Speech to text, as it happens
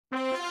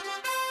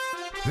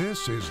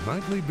This is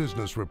Nightly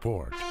Business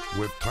Report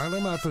with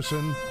Tyler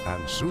Matheson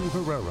and Sue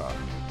Herrera.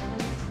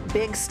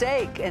 Big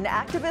stake. An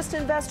activist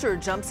investor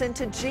jumps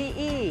into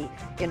GE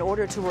in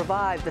order to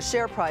revive the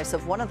share price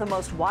of one of the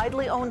most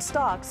widely owned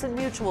stocks in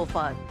mutual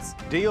funds.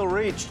 Deal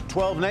reached.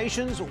 12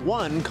 nations,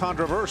 one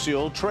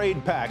controversial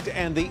trade pact,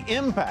 and the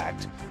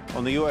impact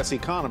on the U.S.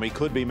 economy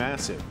could be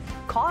massive.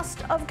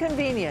 Cost of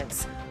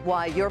convenience.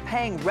 Why you're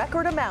paying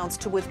record amounts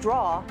to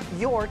withdraw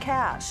your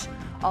cash.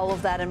 All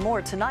of that and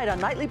more tonight on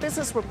Nightly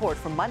Business Report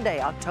for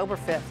Monday, October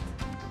 5th.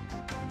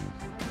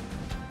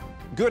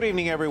 Good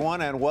evening,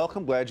 everyone, and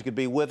welcome. Glad you could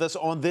be with us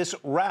on this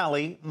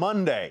Rally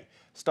Monday.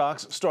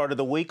 Stocks started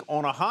the week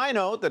on a high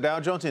note. The Dow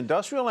Jones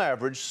Industrial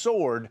Average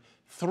soared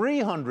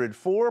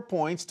 304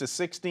 points to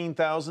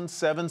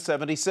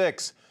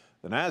 16,776.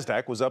 The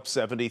Nasdaq was up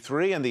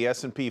 73, and the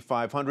S&P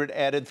 500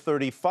 added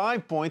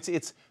 35 points,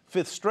 its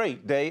fifth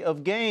straight day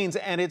of gains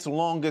and its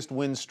longest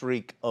win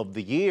streak of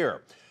the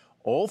year.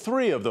 All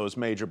three of those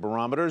major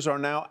barometers are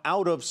now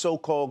out of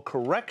so-called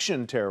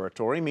correction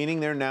territory, meaning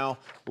they're now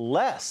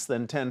less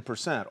than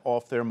 10%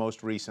 off their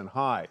most recent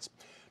highs.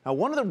 Now,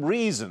 one of the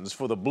reasons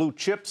for the blue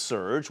chip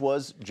surge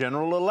was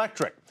General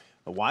Electric.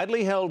 The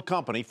widely held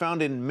company,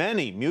 found in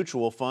many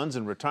mutual funds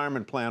and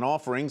retirement plan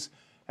offerings,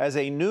 as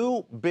a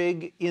new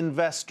big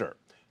investor.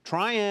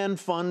 Trian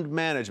Fund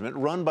Management,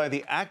 run by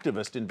the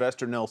activist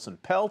investor Nelson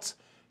Peltz,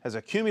 has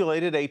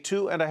accumulated a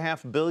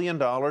 $2.5 billion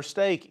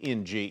stake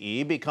in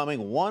GE,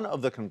 becoming one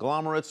of the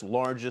conglomerate's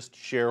largest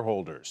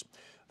shareholders.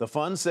 The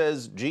fund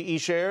says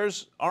GE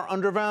shares are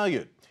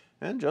undervalued.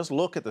 And just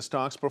look at the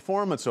stock's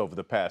performance over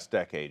the past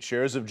decade.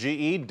 Shares of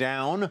GE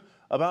down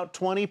about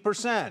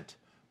 20%,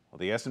 while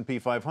the S&P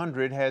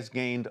 500 has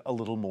gained a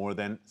little more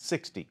than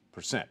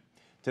 60%.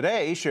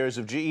 Today, shares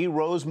of GE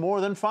rose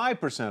more than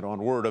 5%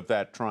 on word of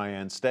that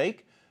Trian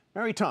stake.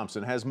 Mary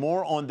Thompson has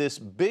more on this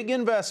big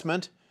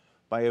investment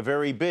by a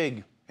very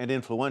big and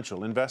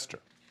influential investor.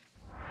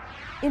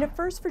 In a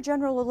first for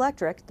General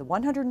Electric, the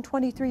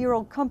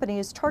 123-year-old company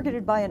is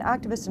targeted by an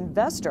activist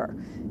investor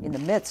in the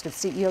midst of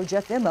CEO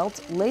Jeff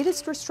Immelt's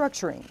latest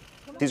restructuring.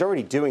 He's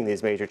already doing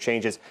these major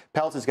changes.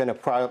 Peltz is going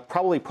to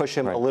probably push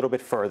him a little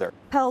bit further.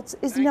 Peltz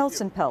is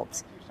Nelson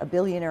Peltz, a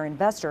billionaire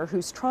investor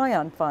whose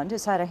Trian Fund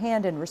has had a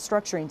hand in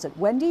restructurings at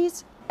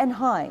Wendy's and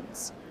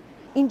Heinz.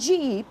 In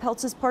GE,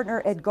 Peltz's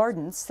partner Ed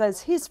Gardens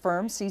says his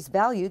firm sees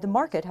value the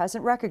market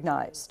hasn't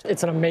recognized.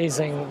 It's an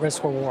amazing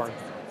risk reward.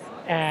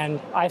 And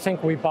I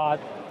think we bought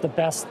the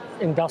best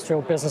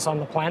industrial business on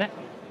the planet.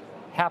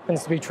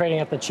 Happens to be trading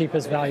at the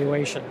cheapest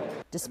valuation.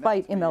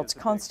 Despite Immelt's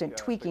constant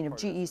tweaking of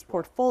GE's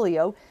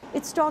portfolio,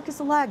 its stock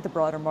has lagged the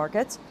broader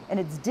markets, and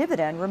its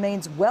dividend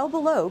remains well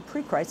below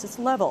pre-crisis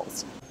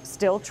levels.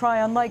 Still,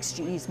 Trian likes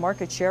GE's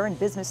market share in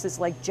businesses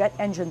like jet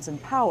engines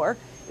and power,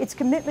 its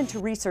commitment to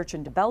research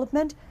and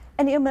development,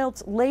 and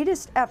Immelt's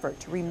latest effort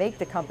to remake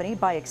the company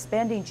by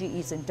expanding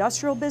GE's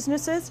industrial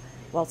businesses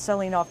while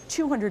selling off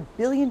 $200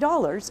 billion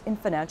in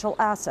financial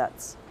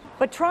assets.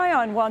 But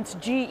Trian wants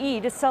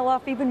GE to sell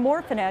off even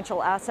more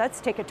financial assets,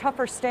 take a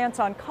tougher stance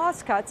on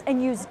cost cuts,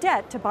 and use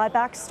debt to buy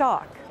back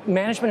stock.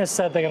 Management has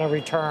said they're going to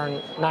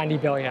return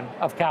 $90 billion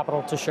of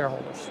capital to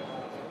shareholders.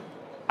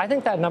 I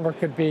think that number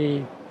could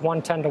be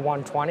 110 to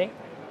 120,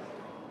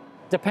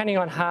 depending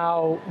on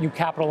how you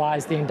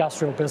capitalize the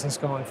industrial business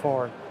going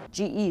forward.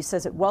 GE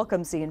says it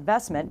welcomes the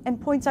investment and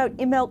points out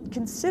Immelt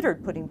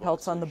considered putting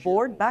Peltz on the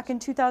board back in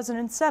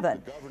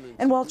 2007.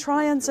 And while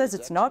Trian says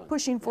it's not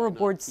pushing for a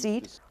board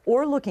seat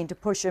or looking to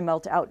push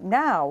Immelt out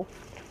now,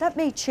 that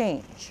may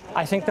change.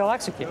 I think they'll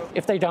execute.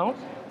 If they don't,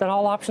 then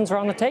all options are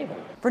on the table.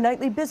 For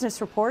Nightly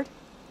Business Report,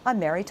 I'm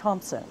Mary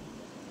Thompson.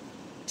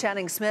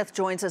 Channing Smith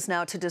joins us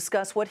now to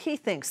discuss what he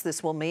thinks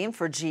this will mean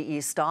for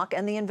GE stock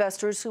and the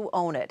investors who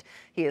own it.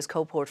 He is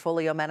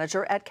co-portfolio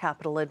manager at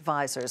Capital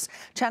Advisors.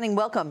 Channing,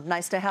 welcome.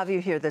 Nice to have you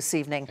here this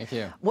evening. Thank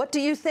you. What do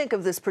you think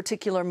of this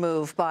particular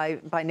move by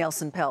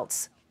Nelson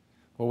Peltz?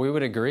 Well, we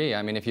would agree.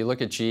 I mean, if you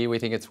look at GE, we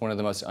think it's one of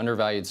the most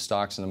undervalued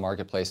stocks in the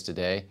marketplace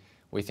today.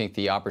 We think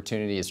the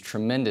opportunity is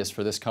tremendous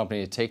for this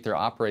company to take their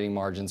operating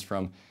margins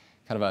from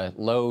kind of a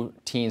low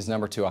teens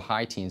number to a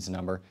high teens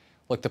number.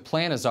 Look, the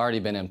plan has already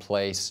been in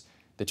place.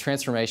 The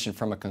transformation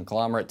from a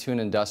conglomerate to an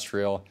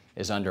industrial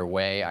is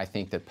underway. I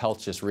think that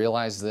Peltz just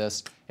realized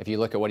this. If you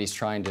look at what he's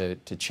trying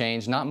to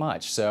change, not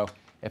much. So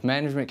if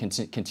management can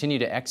continue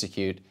to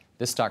execute,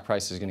 this stock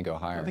price is going to go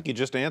higher. I think you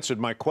just answered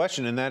my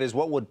question, and that is,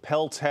 what would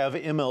Peltz have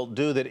Immelt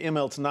do that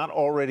Immelt's not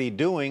already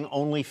doing,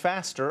 only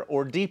faster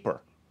or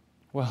deeper?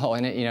 Well,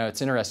 and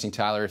it's interesting,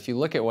 Tyler. If you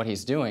look at what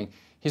he's doing,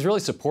 he's really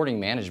supporting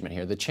management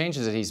here. The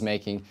changes that he's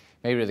making,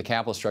 maybe to the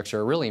capital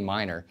structure, are really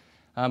minor.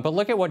 But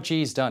look at what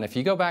GE's done. If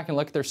you go back and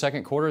look at their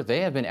second quarter, they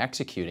have been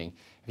executing.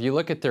 If you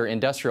look at their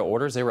industrial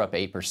orders, they were up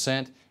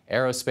 8%.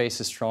 Aerospace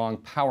is strong.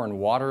 Power and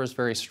water is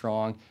very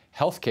strong.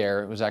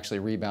 Healthcare was actually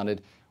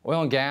rebounded.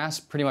 Oil and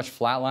gas, pretty much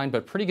flatlined,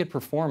 but pretty good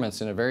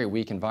performance in a very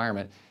weak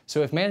environment.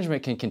 So if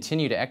management can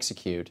continue to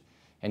execute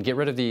and get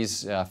rid of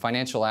these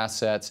financial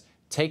assets,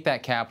 take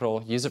that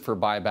capital, use it for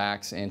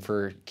buybacks and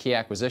for key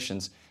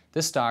acquisitions,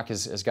 this stock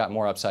has got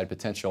more upside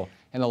potential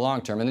in the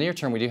long term. In the near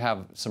term, we do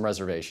have some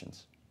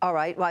reservations. All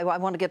right. Well, I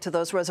want to get to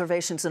those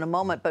reservations in a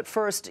moment. But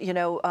first,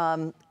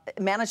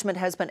 management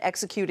has been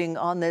executing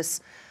on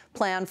this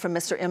plan from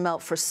Mr.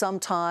 Immelt for some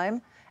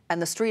time,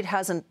 and the street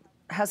hasn't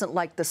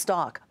liked the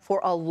stock for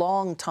a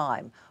long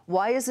time.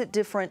 Why is it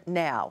different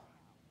now?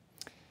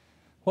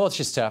 Well, it's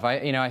just tough.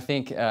 I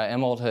think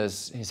Immelt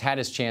has had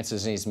his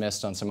chances and he's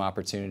missed on some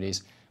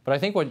opportunities. But I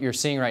think what you're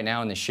seeing right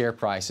now in the share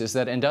price is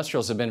that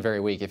industrials have been very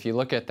weak. If you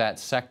look at that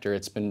sector,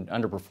 it's been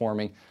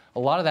underperforming. A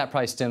lot of that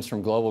price stems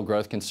from global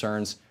growth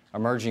concerns.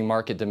 Emerging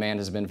market demand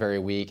has been very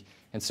weak.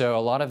 And so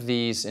a lot of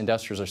these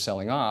industrials are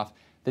selling off.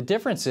 The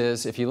difference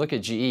is, if you look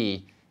at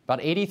GE, about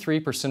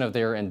 83% of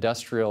their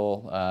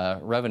industrial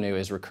revenue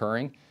is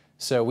recurring.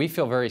 So we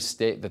feel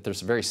that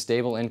there's a very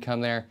stable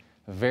income there,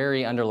 a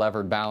very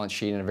underlevered balance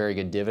sheet, and a very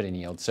good dividend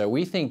yield. So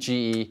we think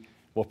GE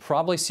will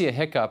probably see a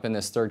hiccup in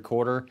this third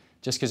quarter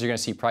just because you're going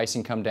to see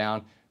pricing come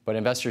down. But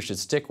investors should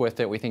stick with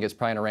it. We think it's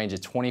probably in a range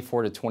of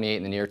 24 to 28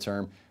 in the near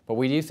term. But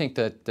we do think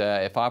that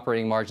if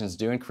operating margins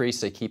do increase,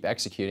 they keep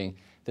executing.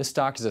 This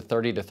stock is a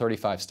 30 to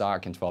 35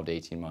 stock in 12 to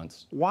 18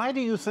 months. Why do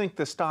you think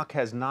the stock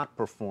has not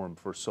performed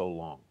for so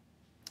long?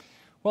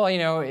 Well,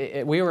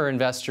 we were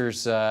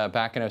investors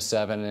back in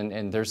 07,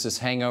 and there's this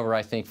hangover,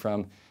 I think,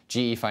 from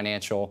GE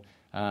Financial.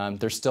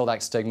 There's still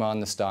that stigma on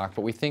the stock,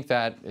 but we think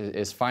that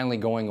is finally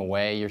going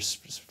away.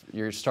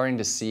 You're starting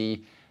to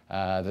see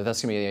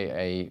that's going to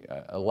be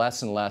a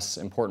less and less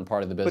important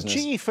part of the business.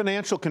 But GE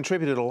Financial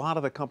contributed a lot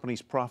of the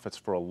company's profits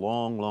for a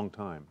long, long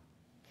time.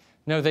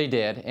 No, they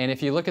did. And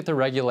if you look at the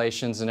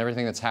regulations and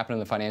everything that's happened in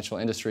the financial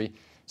industry,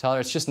 Tyler,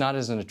 it's just not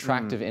as an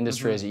attractive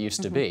industry as it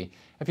used to be.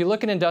 If you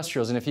look at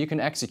industrials and if you can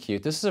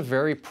execute, this is a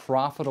very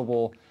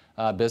profitable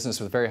business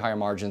with very high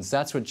margins.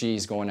 That's what GE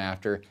is going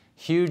after.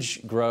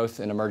 Huge growth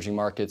in emerging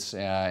markets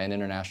and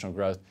international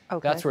growth.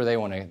 Okay. That's where they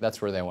want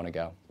to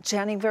go.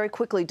 Channing, very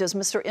quickly,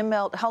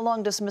 how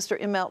long does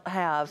Mr. Immelt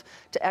have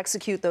to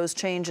execute those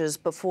changes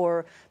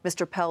before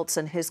Mr. Peltz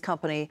and his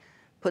company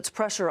puts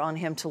pressure on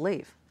him to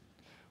leave?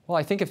 Well,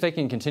 I think if they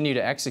can continue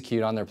to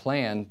execute on their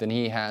plan, then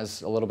he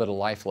has a little bit of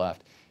life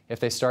left. If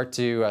they start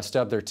to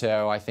stub their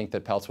toe, I think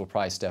that Peltz will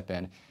probably step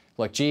in.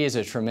 Look, GE is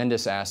a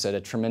tremendous asset,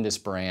 a tremendous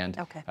brand,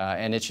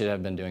 and it should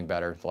have been doing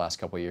better the last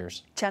couple of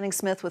years. Channing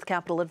Smith with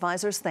Capital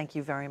Advisors, thank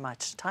you very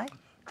much. Ty?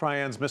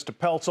 Trian's Mr.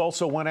 Peltz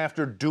also went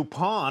after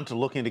DuPont,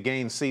 looking to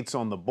gain seats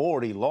on the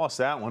board. He lost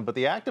that one, but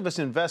the activist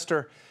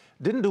investor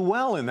didn't do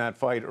well in that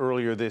fight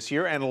earlier this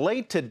year. And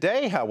late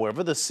today,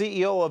 however, the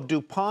CEO of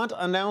DuPont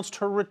announced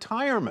her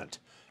retirement.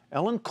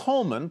 Ellen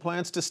Coleman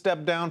plans to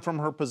step down from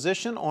her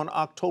position on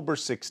October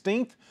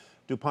 16th.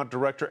 DuPont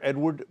director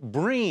Edward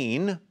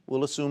Breen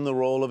will assume the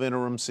role of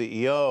interim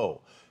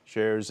CEO.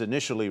 Shares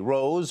initially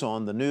rose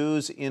on the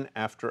news in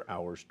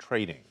after-hours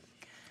trading.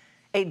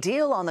 A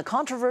deal on the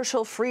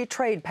controversial Free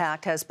Trade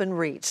Pact has been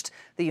reached.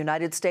 The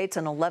United States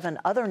and 11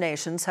 other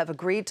nations have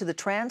agreed to the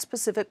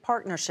Trans-Pacific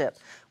Partnership,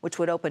 which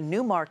would open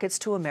new markets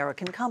to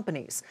American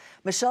companies.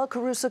 Michelle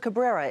Caruso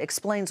Cabrera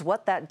explains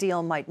what that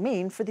deal might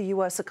mean for the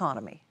U.S.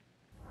 economy.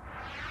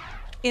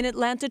 In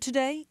Atlanta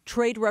today,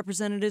 trade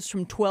representatives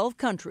from 12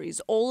 countries,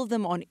 all of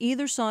them on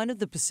either side of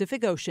the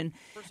Pacific Ocean,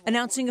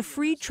 announcing a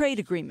free trade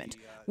agreement,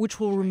 which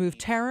will remove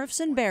tariffs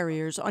and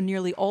barriers on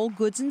nearly all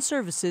goods and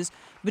services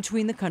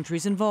between the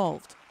countries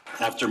involved.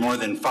 After more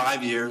than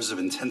 5 years of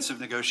intensive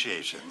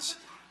negotiations,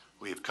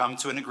 we have come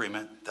to an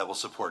agreement that will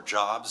support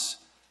jobs,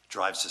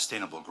 drive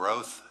sustainable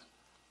growth,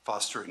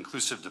 foster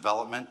inclusive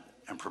development,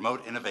 and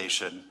promote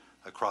innovation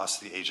across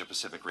the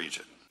Asia-Pacific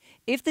region.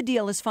 If the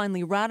deal is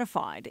finally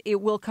ratified,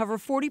 it will cover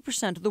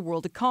 40% of the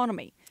world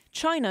economy.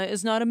 China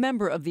is not a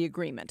member of the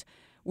agreement.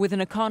 With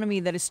an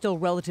economy that is still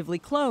relatively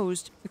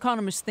closed,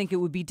 economists think it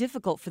would be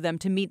difficult for them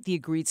to meet the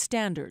agreed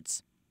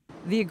standards.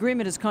 The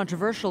agreement is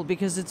controversial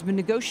because it's been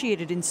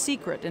negotiated in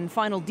secret and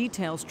final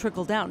details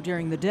trickled out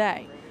during the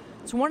day.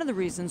 It's one of the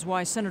reasons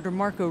why Senator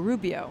Marco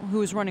Rubio,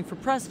 who is running for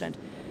president,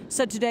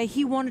 said today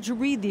he wanted to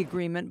read the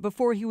agreement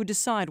before he would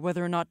decide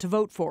whether or not to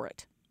vote for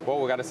it. Well,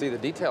 we've got to see the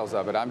details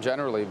of it. I'm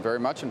generally very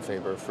much in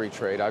favor of free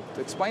trade. I've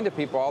explained to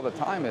people all the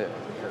time that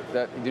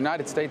the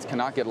United States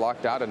cannot get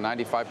locked out of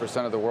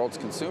 95% of the world's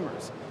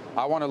consumers.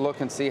 I want to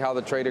look and see how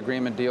the trade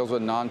agreement deals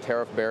with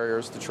non-tariff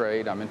barriers to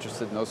trade. I'm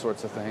interested in those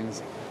sorts of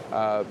things.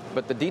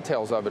 But the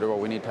details of it are what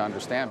we need to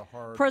understand.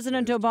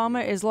 President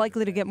Obama is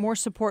likely to get more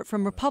support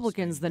from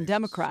Republicans than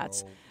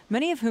Democrats,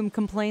 many of whom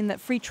complain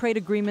that free trade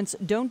agreements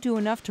don't do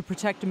enough to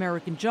protect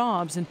American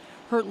jobs and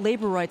hurt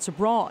labor rights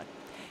abroad.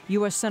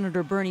 U.S.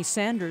 Senator Bernie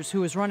Sanders,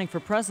 who is running for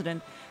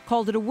president,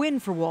 called it a win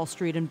for Wall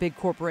Street and big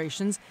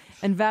corporations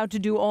and vowed to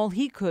do all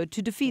he could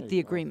to defeat the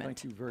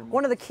agreement.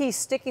 One of the key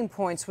sticking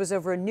points was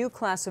over a new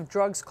class of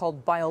drugs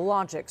called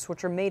biologics,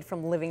 which are made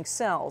from living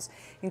cells,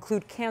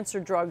 include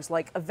cancer drugs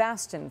like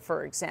Avastin,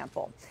 for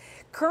example.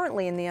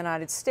 Currently in the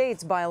United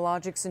States,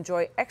 biologics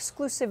enjoy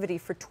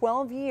exclusivity for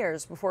 12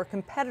 years before a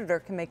competitor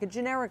can make a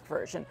generic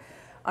version.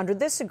 Under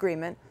this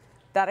agreement,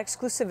 that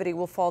exclusivity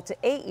will fall to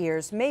 8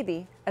 years,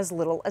 maybe as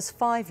little as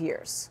 5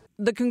 years.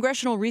 The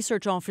Congressional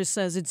Research Office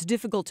says it's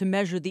difficult to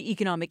measure the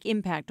economic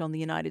impact on the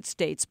United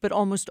States, but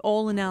almost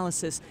all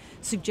analysis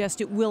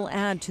suggest it will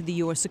add to the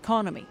U.S.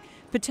 economy,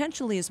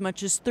 potentially as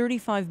much as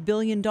 $35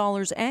 billion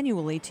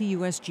annually to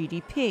U.S.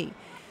 GDP.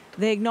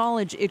 They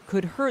acknowledge it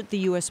could hurt the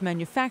U.S.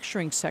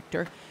 manufacturing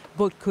sector,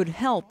 but could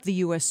help the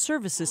U.S.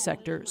 services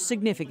sector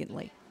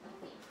significantly.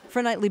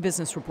 For Nightly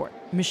Business Report,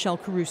 Michelle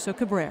Caruso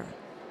Cabrera.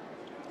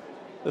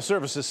 The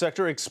services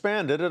sector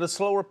expanded at a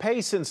slower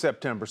pace in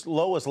September,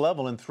 lowest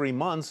level in 3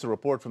 months. A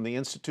report from the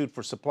Institute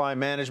for Supply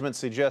Management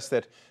suggests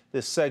that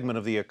this segment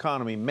of the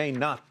economy may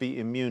not be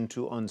immune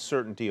to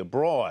uncertainty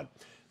abroad.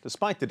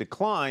 Despite the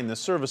decline, the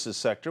services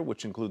sector,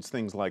 which includes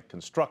things like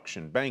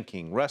construction,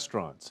 banking,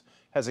 restaurants,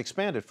 has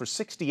expanded for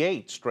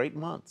 68 straight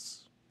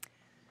months.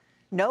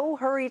 No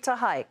hurry to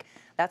hike.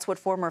 That's what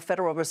former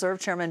Federal Reserve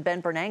Chairman Ben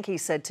Bernanke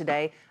said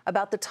today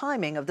about the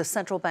timing of the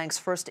central bank's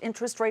first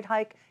interest rate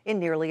hike in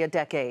nearly a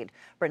decade.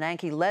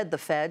 Bernanke led the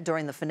Fed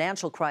during the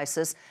financial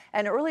crisis,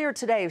 and earlier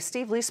today,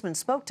 Steve Liesman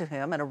spoke to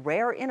him in a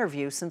rare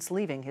interview since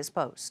leaving his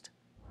post.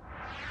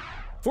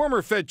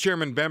 Former Fed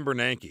Chairman Ben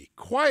Bernanke,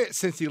 quiet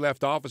since he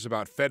left office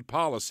about Fed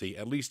policy,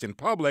 at least in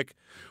public,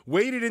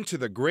 waded into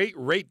the great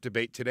rate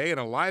debate today in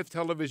a live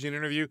television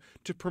interview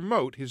to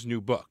promote his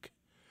new book.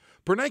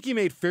 Bernanke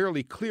made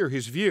fairly clear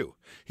his view.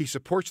 He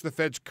supports the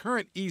Fed's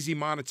current easy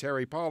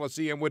monetary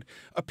policy and would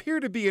appear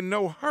to be in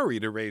no hurry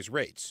to raise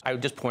rates. I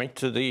would just point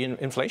to the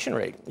inflation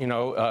rate.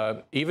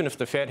 Even if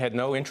the Fed had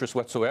no interest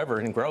whatsoever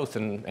in growth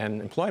and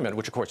employment,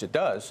 which of course it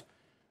does,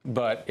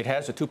 but it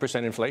has a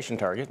 2% inflation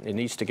target. It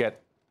needs to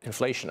get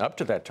inflation up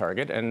to that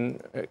target,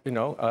 and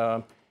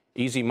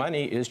easy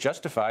money is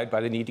justified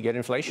by the need to get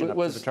inflation up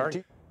to the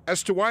target.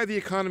 As to why the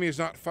economy is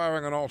not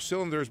firing on all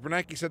cylinders,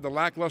 Bernanke said the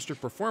lackluster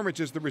performance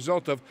is the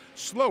result of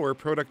slower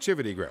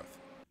productivity growth.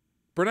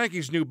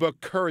 Bernanke's new book,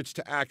 Courage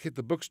to Act, hit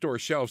the bookstore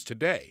shelves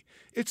today.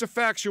 It's a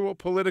factual,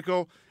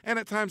 political, and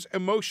at times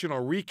emotional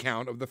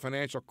recount of the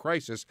financial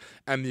crisis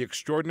and the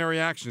extraordinary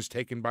actions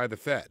taken by the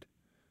Fed.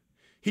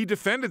 He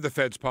defended the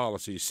Fed's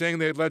policies, saying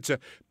they had led to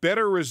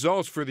better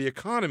results for the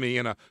economy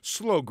in a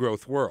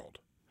slow-growth world.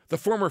 The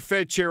former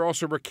Fed chair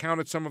also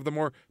recounted some of the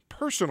more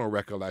personal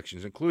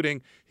recollections,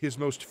 including his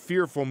most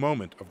fearful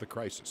moment of the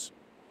crisis.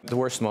 The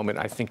worst moment,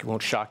 I think it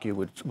won't shock you,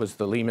 was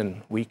the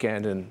Lehman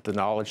weekend and the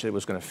knowledge that it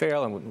was going to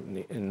fail and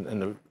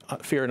the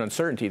fear and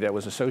uncertainty that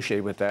was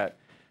associated with that.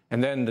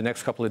 And then the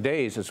next couple of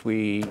days, as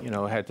we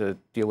had to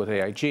deal with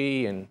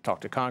AIG and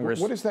talk to Congress.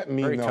 What does that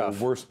mean, though,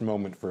 worst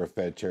moment for a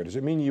Fed chair? Does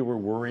it mean you were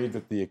worried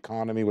that the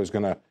economy was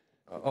going to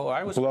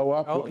blow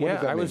up? Oh,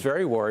 yeah, I was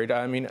very worried.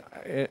 I mean,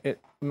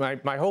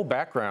 my whole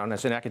background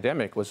as an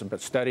academic was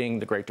about studying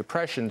the Great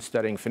Depression,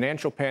 studying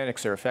financial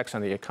panics, their effects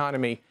on the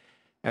economy.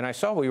 And I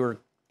saw we were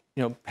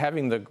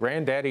having the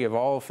granddaddy of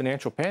all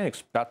financial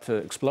panics about to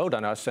explode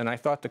on us, and I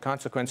thought the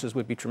consequences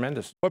would be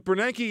tremendous. But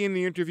Bernanke, in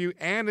the interview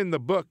and in the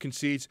book,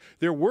 concedes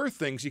there were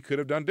things he could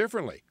have done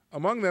differently.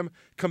 Among them,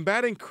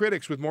 combating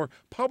critics with more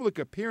public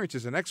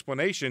appearances and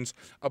explanations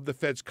of the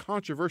Fed's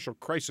controversial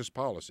crisis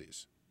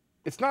policies.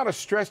 It's not a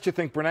stretch to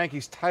think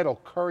Bernanke's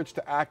title, Courage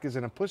to Act, is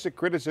an implicit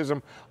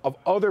criticism of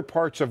other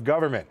parts of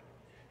government.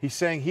 He's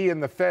saying he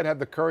and the Fed had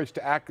the courage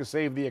to act to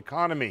save the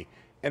economy,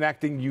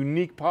 enacting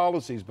unique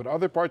policies, but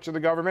other parts of the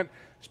government,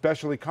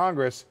 especially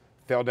Congress,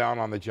 fell down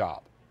on the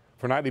job.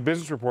 For Nightly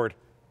Business Report,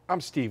 I'm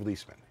Steve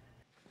Liesman.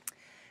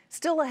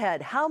 Still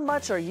ahead, how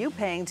much are you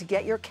paying to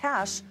get your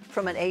cash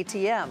from an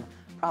ATM?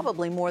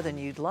 Probably more than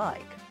you'd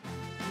like.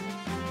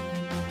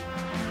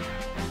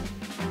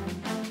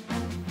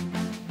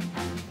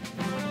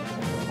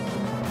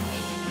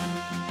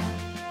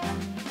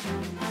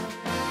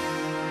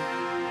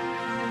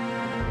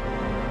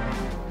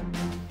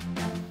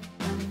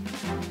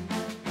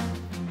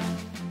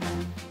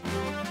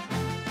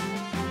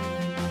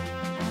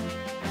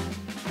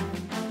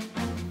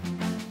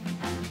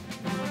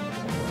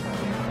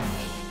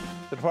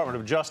 The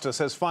Department of Justice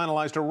has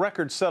finalized a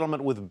record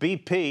settlement with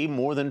BP,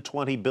 more than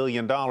 $20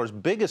 billion,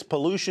 biggest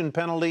pollution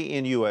penalty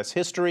in U.S.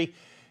 history.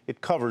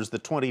 It covers the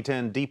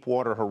 2010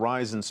 Deepwater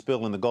Horizon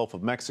spill in the Gulf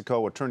of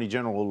Mexico. Attorney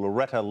General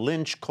Loretta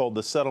Lynch called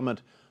the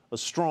settlement a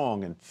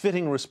strong and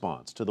fitting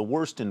response to the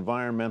worst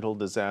environmental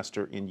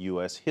disaster in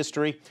U.S.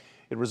 history.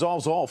 It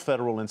resolves all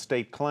federal and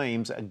state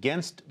claims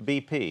against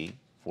BP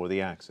for the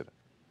accident.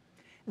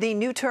 The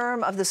new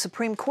term of the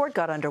Supreme Court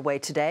got underway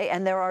today,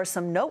 and there are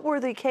some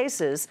noteworthy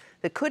cases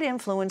that could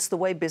influence the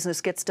way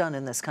business gets done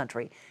in this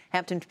country.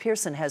 Hampton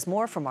Pearson has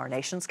more from our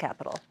nation's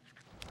capital.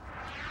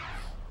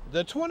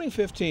 The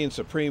 2015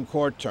 Supreme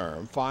Court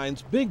term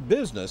finds big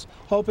business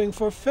hoping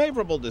for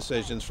favorable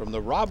decisions from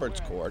the Roberts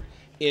Court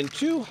in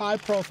two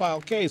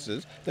high-profile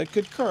cases that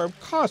could curb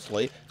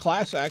costly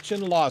class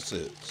action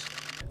lawsuits.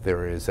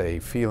 There is a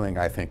feeling,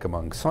 I think,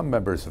 among some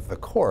members of the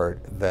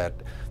court that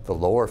the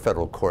lower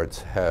federal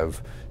courts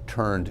have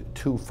turned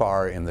too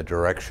far in the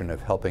direction of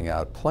helping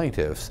out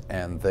plaintiffs,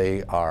 and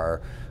they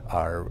are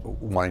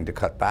wanting to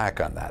cut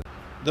back on that.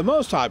 The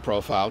most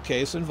high-profile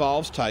case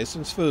involves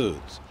Tyson's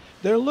Foods.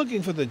 They're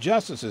looking for the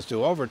justices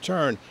to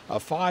overturn a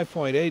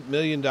 $5.8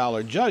 million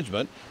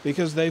judgment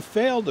because they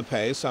failed to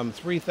pay some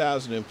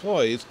 3,000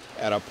 employees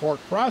at a pork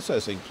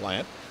processing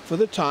plant for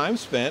the time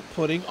spent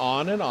putting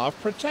on and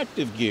off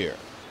protective gear.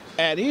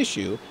 At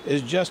issue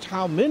is just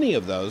how many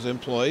of those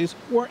employees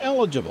were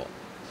eligible.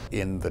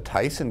 In the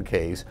Tyson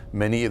case,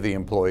 many of the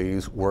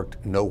employees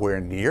worked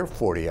nowhere near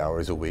 40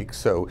 hours a week,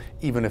 so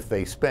even if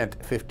they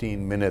spent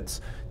 15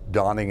 minutes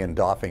donning and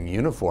doffing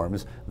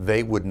uniforms,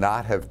 they would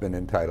not have been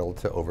entitled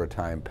to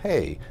overtime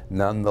pay.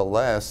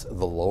 Nonetheless,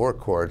 the lower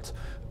courts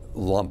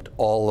lumped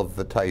all of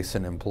the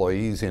Tyson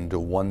employees into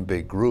one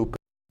big group.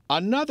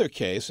 Another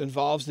case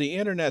involves the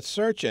internet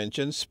search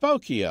engine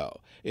Spokeo.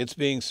 It's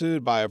being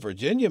sued by a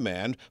Virginia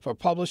man for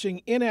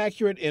publishing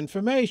inaccurate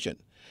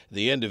information.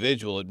 The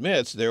individual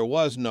admits there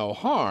was no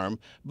harm,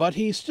 but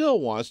he still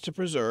wants to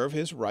preserve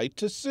his right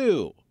to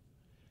sue.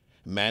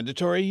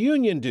 Mandatory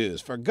union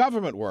dues for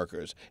government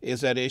workers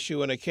is at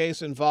issue in a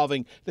case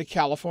involving the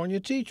California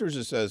Teachers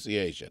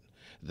Association.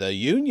 The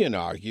union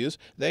argues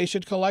they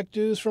should collect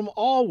dues from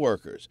all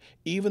workers,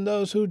 even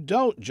those who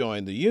don't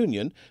join the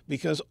union,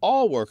 because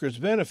all workers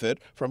benefit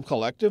from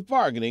collective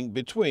bargaining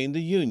between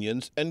the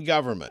unions and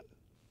government.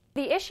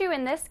 The issue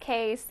in this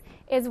case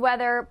is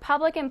whether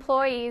public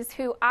employees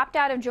who opt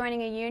out of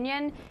joining a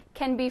union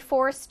can be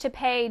forced to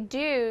pay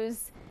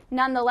dues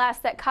nonetheless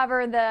that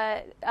cover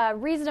the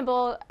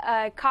reasonable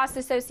costs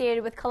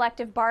associated with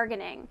collective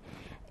bargaining.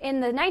 In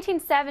the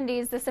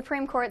 1970s, the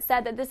Supreme Court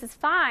said that this is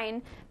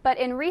fine, but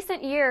in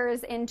recent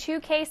years, in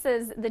two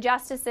cases, the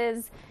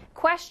justices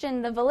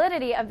questioned the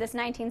validity of this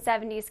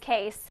 1970s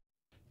case.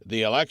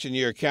 The election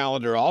year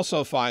calendar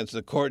also finds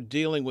the court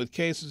dealing with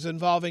cases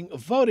involving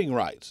voting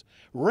rights,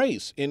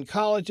 race in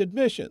college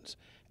admissions,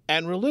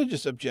 and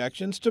religious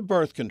objections to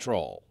birth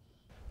control.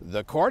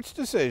 The court's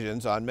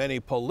decisions on many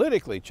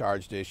politically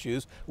charged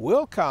issues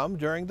will come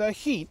during the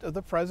heat of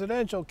the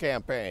presidential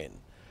campaign,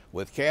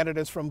 with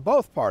candidates from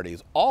both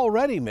parties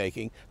already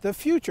making the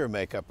future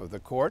makeup of the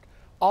court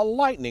a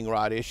lightning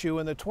rod issue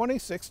in the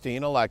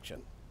 2016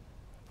 election.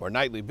 For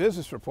Nightly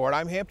Business Report,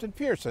 I'm Hampton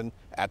Pearson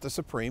at the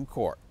Supreme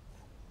Court.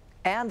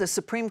 And the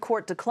Supreme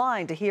Court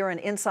declined to hear an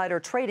insider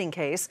trading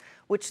case,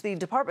 which the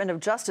Department of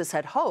Justice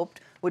had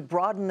hoped would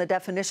broaden the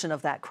definition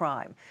of that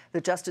crime.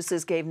 The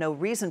justices gave no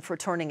reason for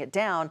turning it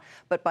down,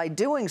 but by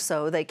doing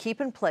so, they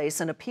keep in place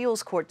an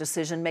appeals court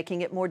decision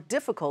making it more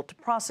difficult to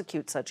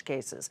prosecute such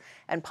cases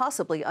and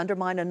possibly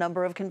undermine a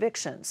number of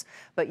convictions.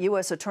 But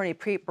U.S. Attorney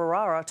Preet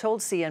Bharara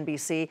told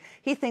CNBC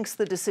he thinks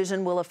the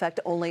decision will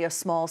affect only a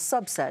small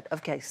subset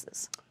of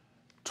cases.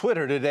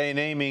 Twitter today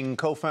naming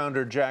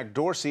co-founder Jack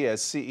Dorsey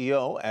as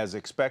CEO as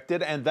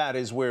expected, and that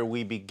is where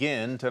we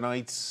begin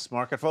tonight's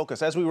Market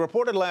Focus. As we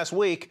reported last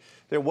week,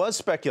 there was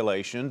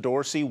speculation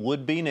Dorsey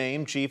would be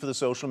named chief of the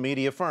social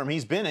media firm.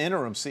 He's been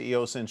interim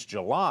CEO since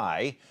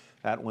July,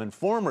 that when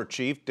former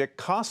chief Dick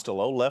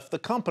Costolo left the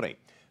company.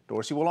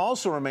 Dorsey will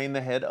also remain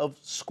the head of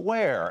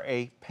Square,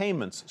 a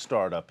payments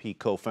startup he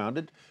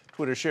co-founded.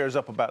 Twitter shares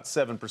up about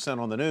 7%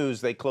 on the news.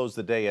 They closed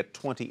the day at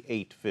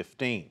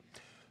 $28.15.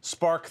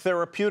 Spark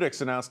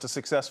Therapeutics announced a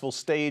successful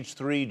stage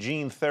 3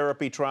 gene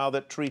therapy trial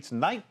that treats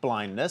night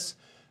blindness.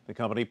 The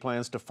company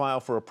plans to file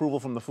for approval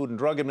from the Food and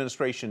Drug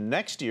Administration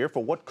next year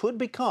for what could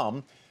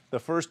become the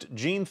first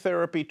gene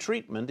therapy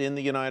treatment in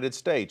the United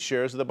States.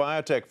 Shares of the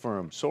biotech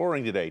firm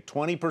soaring today,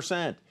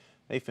 20%.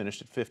 They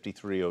finished at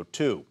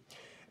 $53.02.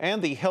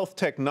 And the health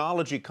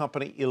technology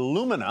company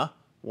Illumina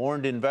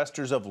warned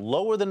investors of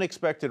lower than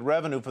expected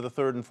revenue for the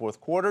third and fourth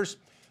quarters.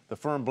 The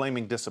firm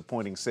blaming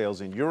disappointing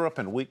sales in Europe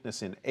and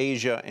weakness in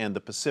Asia and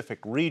the Pacific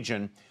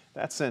region.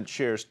 That sent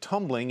shares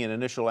tumbling in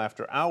initial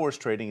after-hours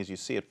trading as you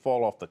see it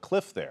fall off the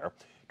cliff there.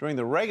 During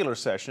the regular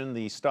session,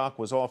 the stock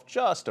was off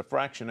just a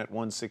fraction at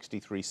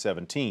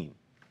 163.17.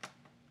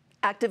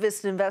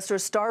 Activist investor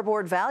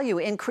Starboard Value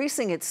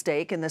increasing its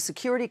stake in the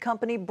security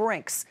company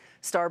Brink's.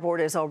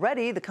 Starboard is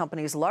already the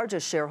company's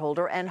largest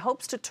shareholder and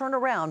hopes to turn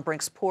around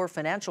Brink's poor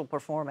financial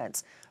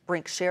performance.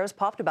 Brink's shares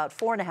popped about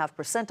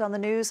 4.5% on the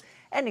news,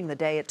 ending the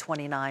day at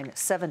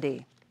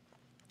 $29.70.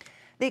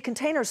 The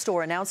Container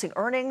Store announcing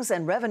earnings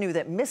and revenue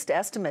that missed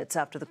estimates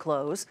after the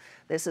close.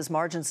 This as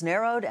margins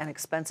narrowed and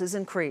expenses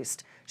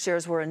increased.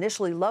 Shares were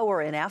initially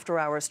lower in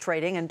after-hours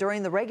trading, and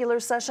during the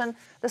regular session,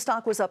 the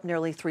stock was up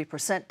nearly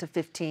 3% to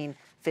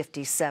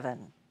 $15.57.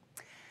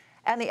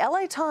 And the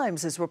LA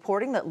Times is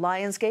reporting that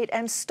Lionsgate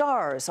and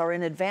Starz are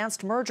in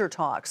advanced merger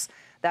talks.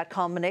 That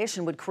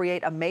combination would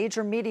create a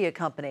major media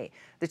company.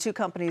 The two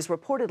companies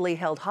reportedly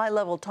held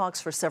high-level talks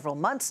for several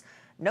months.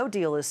 No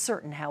deal is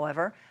certain,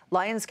 however.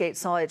 Lionsgate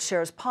saw its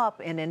shares pop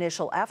in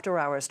initial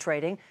after-hours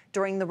trading.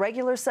 During the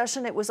regular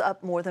session, it was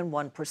up more than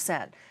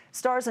 1%.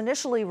 Starz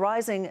initially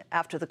rising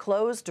after the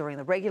close. During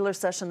the regular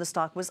session, the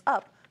stock was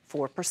up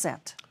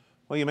 4%.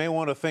 Well, you may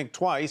want to think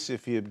twice,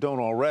 if you don't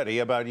already,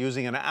 about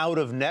using an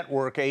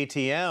out-of-network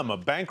ATM. A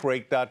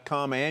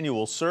Bankrate.com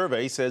annual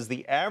survey says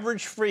the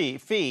average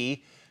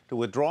fee to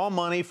withdraw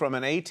money from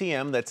an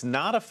ATM that's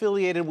not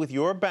affiliated with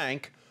your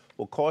bank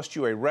will cost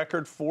you a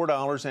record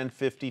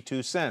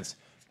 $4.52.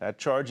 That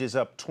charge is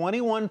up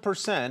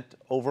 21%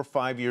 over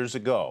 5 years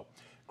ago.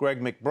 Greg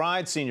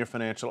McBride, senior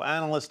financial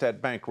analyst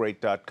at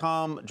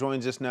Bankrate.com,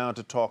 joins us now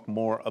to talk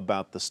more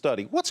about the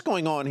study. What's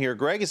going on here,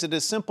 Greg? Is it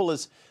as simple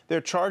as they're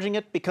charging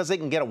it because they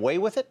can get away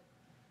with it?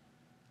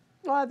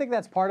 Well, I think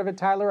that's part of it,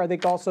 Tyler. I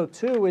think also,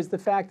 too, is the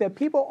fact that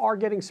people are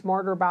getting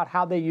smarter about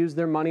how they use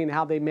their money and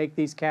how they make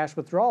these cash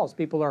withdrawals.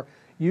 People are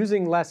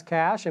using less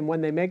cash, and when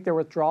they make their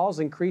withdrawals,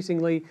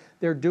 increasingly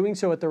they're doing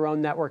so at their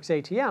own network's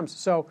ATMs.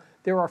 So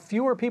there are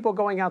fewer people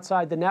going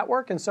outside the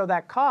network, and so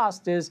that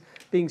cost is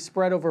being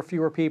spread over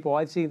fewer people.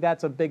 I think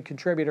that's a big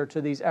contributor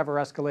to these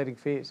ever-escalating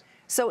fees.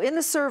 So in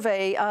the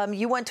survey,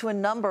 you went to a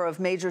number of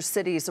major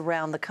cities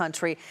around the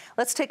country.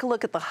 Let's take a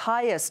look at the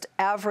highest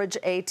average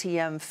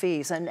ATM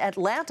fees, and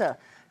Atlanta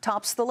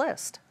tops the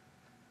list.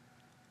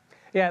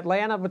 Yeah,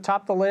 Atlanta would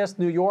top the list.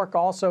 New York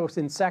also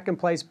in second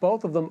place,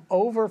 both of them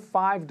over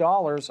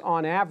 $5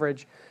 on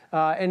average.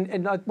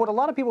 And what a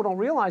lot of people don't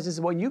realize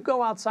is when you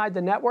go outside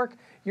the network,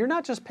 you're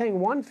not just paying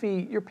one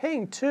fee, you're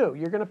paying two.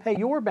 You're going to pay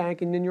your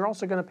bank, and then you're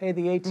also going to pay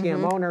the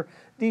ATM owner.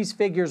 These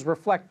figures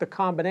reflect the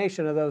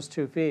combination of those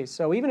two fees.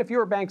 So even if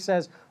your bank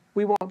says,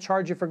 we won't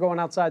charge you for going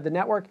outside the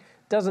network,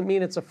 doesn't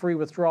mean it's a free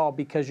withdrawal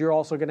because you're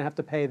also going to have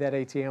to pay that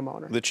ATM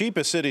owner. The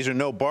cheapest cities are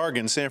no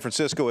bargain. San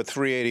Francisco at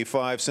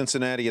 $3.85,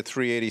 Cincinnati at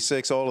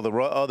 $3.86. All of the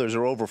others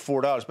are over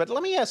 $4. But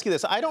let me ask you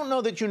this. I don't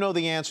know that you know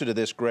the answer to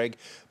this, Greg,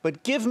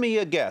 but give me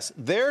a guess.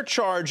 They're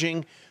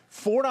charging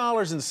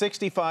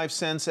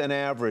 $4.65 an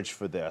average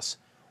for this.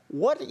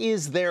 What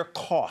is their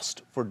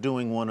cost for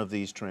doing one of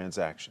these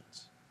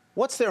transactions?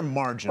 What's their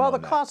margin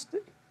on that?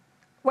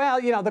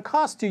 Well, you know, the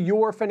cost to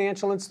your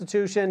financial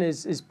institution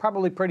is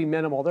probably pretty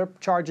minimal. They're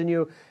charging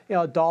you,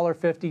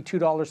 $1.50, $2,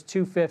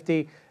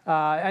 $2.50.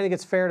 I think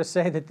it's fair to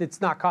say that it's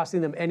not costing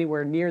them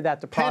anywhere near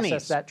that to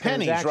process that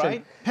transaction. Pennies,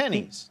 right?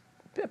 Pennies.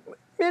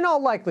 In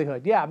all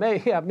likelihood, yeah,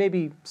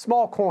 maybe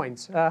small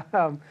coins.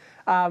 The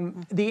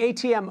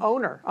ATM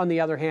owner, on the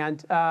other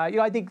hand,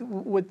 I think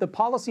with the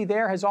policy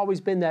there has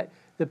always been that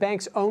the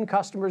bank's own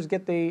customers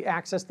get the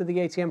access to the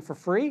ATM for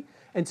free,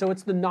 and so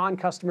it's the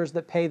non-customers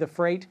that pay the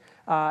freight,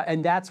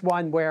 and that's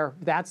one where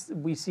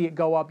we see it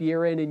go up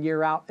year in and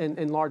year out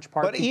in large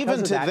part. But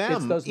even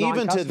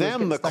to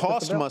them, the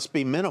cost must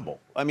be minimal.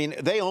 I mean,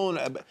 they own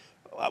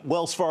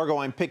Wells Fargo.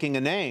 I'm picking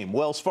a name.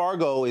 Wells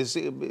Fargo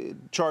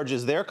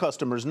charges their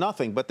customers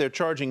nothing, but they're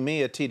charging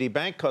me, a TD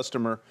Bank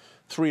customer,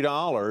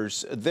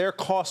 $3. Their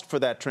cost for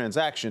that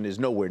transaction is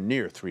nowhere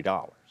near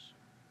 $3.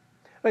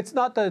 It's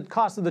not the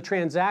cost of the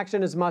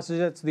transaction as much as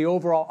it's the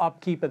overall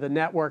upkeep of the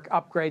network,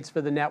 upgrades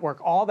for the network.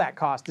 All that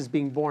cost is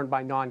being borne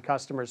by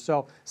non-customers.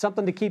 So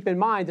something to keep in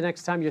mind the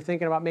next time you're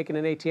thinking about making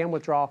an ATM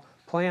withdrawal,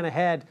 plan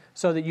ahead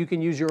so that you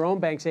can use your own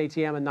bank's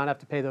ATM and not have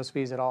to pay those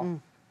fees at all.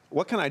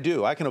 What can I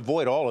do? I can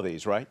avoid all of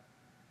these, right?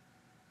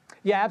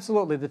 Yeah,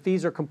 absolutely. The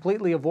fees are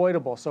completely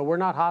avoidable, so we're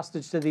not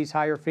hostage to these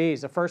higher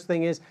fees. The first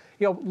thing is,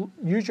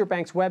 use your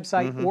bank's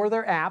website or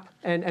their app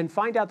and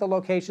find out the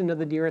location of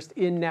the nearest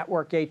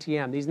in-network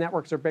ATM. These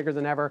networks are bigger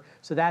than ever,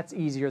 so that's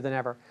easier than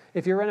ever.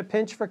 If you're in a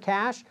pinch for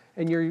cash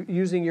and you're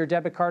using your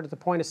debit card at the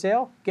point of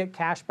sale, get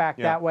cash back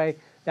that way.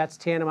 That's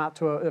tantamount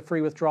to a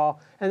free withdrawal.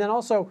 And then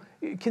also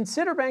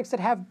consider banks that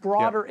have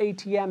broader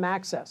ATM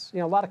access.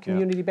 A lot of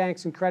community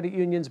banks and credit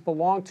unions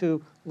belong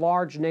to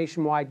large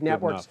nationwide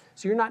networks,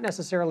 so you're not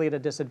necessarily at a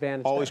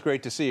disadvantage. Always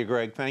great to see you,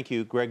 Greg. Thank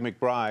you. Greg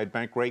McBride,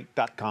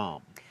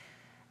 Bankrate.com.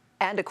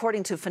 And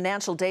according to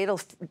financial data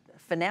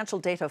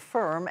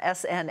firm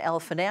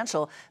SNL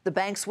Financial, the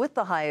banks with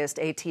the highest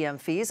ATM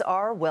fees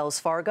are Wells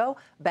Fargo,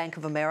 Bank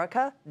of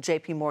America,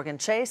 JP Morgan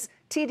Chase,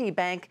 TD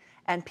Bank,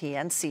 and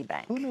PNC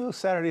Bank. Who knew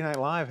Saturday Night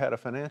Live had a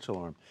financial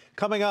arm?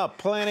 Coming up,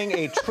 planning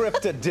a trip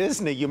to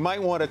Disney. You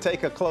might want to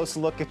take a close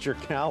look at your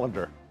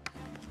calendar.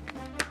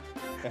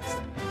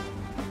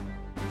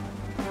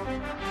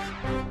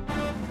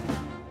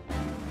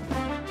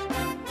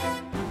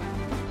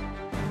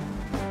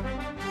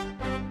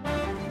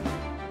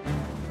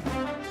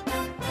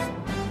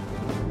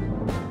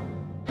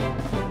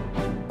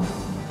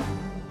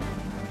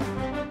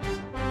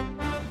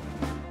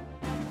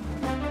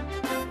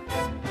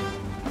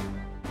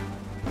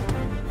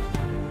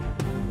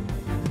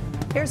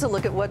 Here's a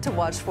look at what to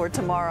watch for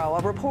tomorrow.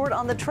 A report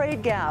on the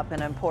trade gap,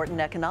 an important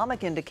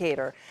economic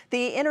indicator.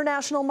 The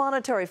International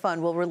Monetary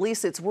Fund will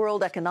release its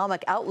World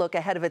Economic Outlook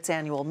ahead of its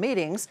annual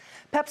meetings.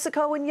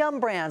 PepsiCo and Yum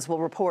Brands will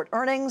report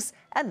earnings,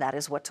 and that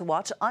is what to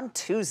watch on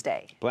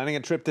Tuesday. Planning a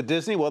trip to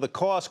Disney? Well, the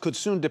cost could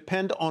soon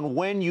depend on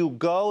when you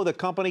go. The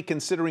company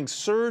considering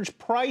surge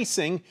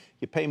pricing.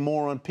 You pay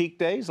more on peak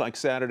days like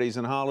Saturdays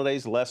and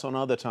holidays, less on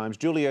other times.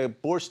 Julia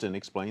Boorstin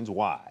explains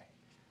why.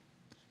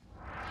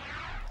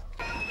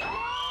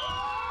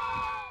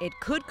 It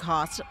could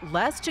cost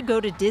less to go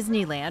to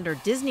Disneyland or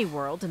Disney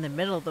World in the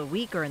middle of the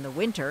week or in the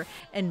winter,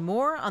 and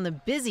more on the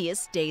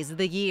busiest days of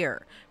the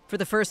year. For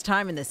the first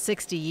time in the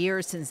 60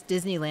 years since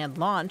Disneyland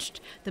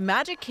launched, the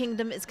Magic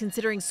Kingdom is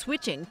considering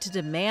switching to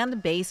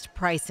demand-based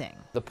pricing.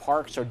 The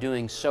parks are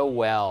doing so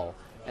well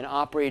and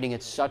operating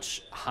at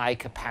such high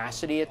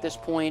capacity at this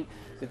point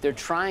that they're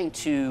trying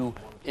to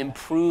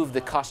improve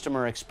the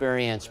customer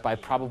experience by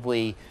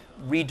probably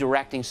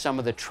redirecting some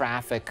of the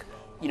traffic,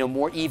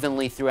 more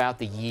evenly throughout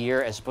the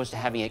year as opposed to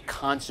having it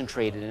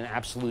concentrated in an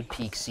absolute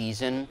peak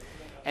season.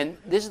 And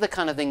this is the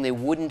kind of thing they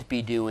wouldn't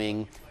be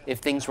doing if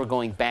things were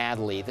going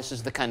badly. This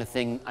is the kind of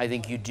thing I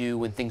think you do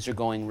when things are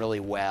going really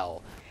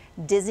well.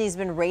 Disney's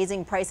been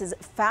raising prices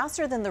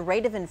faster than the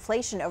rate of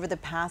inflation over the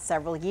past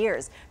several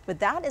years, but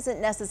that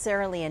isn't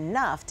necessarily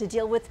enough to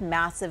deal with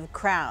massive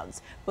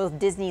crowds. Both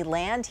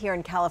Disneyland here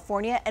in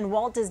California and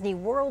Walt Disney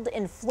World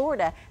in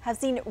Florida have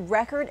seen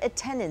record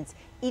attendance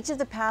each of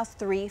the past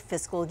 3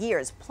 fiscal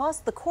years, plus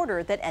the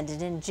quarter that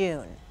ended in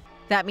June.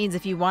 That means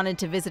if you wanted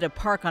to visit a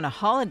park on a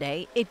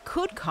holiday, it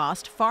could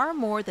cost far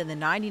more than the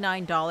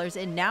 $99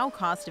 it now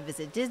costs to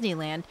visit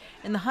Disneyland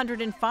and the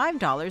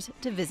 $105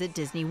 to visit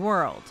Disney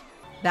World.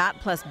 That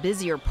plus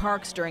busier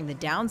parks during the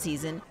down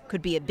season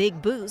could be a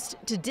big boost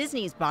to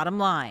Disney's bottom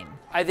line.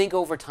 I think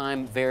over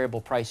time,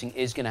 variable pricing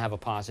is going to have a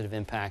positive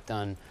impact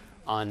on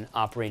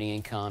operating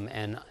income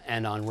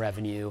and on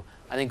revenue.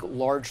 I think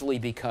largely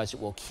because it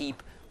will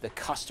keep the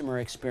customer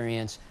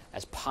experience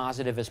as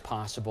positive as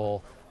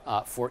possible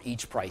for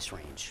each price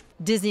range.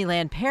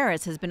 Disneyland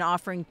Paris has been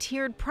offering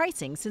tiered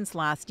pricing since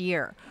last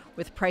year,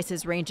 with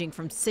prices ranging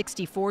from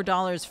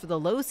 $64 for the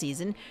low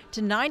season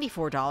to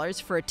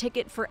 $94 for a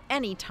ticket for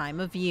any time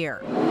of year.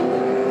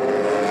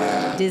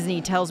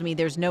 Disney tells me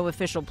there's no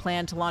official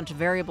plan to launch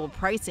variable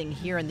pricing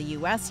here in the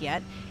U.S.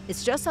 yet.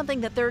 It's just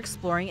something that they're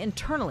exploring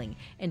internally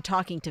and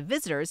talking to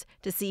visitors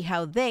to see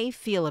how they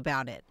feel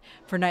about it.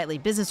 For Nightly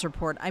Business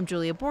Report, I'm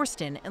Julia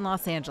Borston in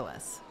Los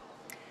Angeles.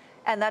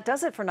 And that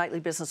does it for Nightly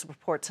Business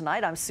Report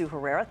tonight. I'm Sue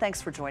Herrera.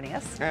 Thanks for joining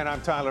us. And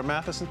I'm Tyler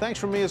Mathisen. Thanks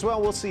from me as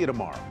well. We'll see you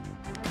tomorrow.